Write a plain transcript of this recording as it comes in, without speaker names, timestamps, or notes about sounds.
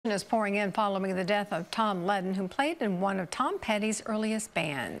Is pouring in following the death of Tom Leadon, who played in one of Tom Petty's earliest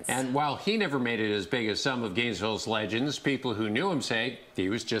bands. And while he never made it as big as some of Gainesville's legends, people who knew him say he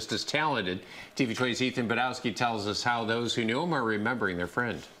was just as talented. TV 20's Ethan Badowski tells us how those who knew him are remembering their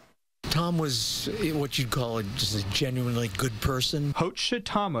friend. Tom was what you'd call just a genuinely good person. Hoach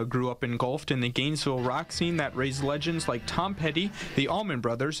Shitama grew up engulfed in the Gainesville rock scene that raised legends like Tom Petty, the Allman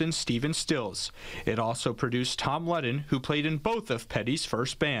Brothers, and Stephen Stills. It also produced Tom Leadon, who played in both of Petty's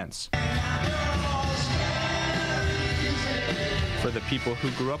first bands. For the people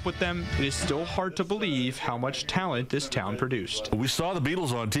who grew up with them, it is still hard to believe how much talent this town produced. We saw the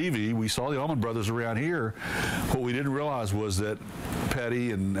Beatles on TV. We saw the Allman Brothers around here. What we didn't realize was that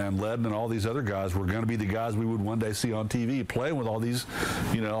Petty and Leadon and all these other guys were going to be the guys we would one day see on TV playing with all these,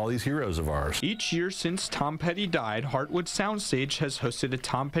 all these heroes of ours. Each year since Tom Petty died, Heartwood Soundstage has hosted a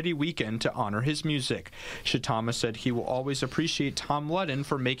Tom Petty weekend to honor his music. Shitama said he will always appreciate Tom Leadon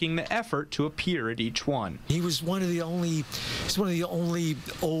for making the effort to appear at each one. He was one of the only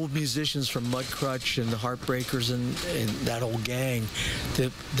old musicians from Mudcrutch and the Heartbreakers and that old gang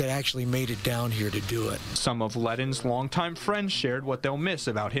that actually made it down here to do it. Some of Leadon's longtime friends shared what they'll miss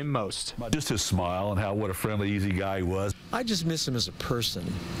about him most. Just his smile and what a friendly, easy guy he was. I just miss him as a person,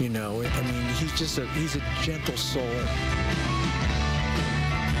 I mean, he's a gentle soul.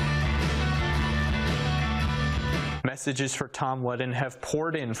 Messages for Tom Leadon have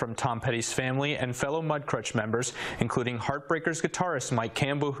poured in from Tom Petty's family and fellow Mudcrutch members, including Heartbreakers guitarist Mike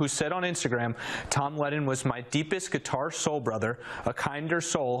Campbell, who said on Instagram, "Tom Leadon was my deepest guitar soul brother. A kinder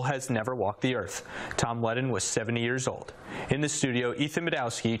soul has never walked the earth." Tom Leadon was 70 years old. In the studio, Ethan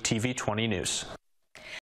Badowski, TV 20 News.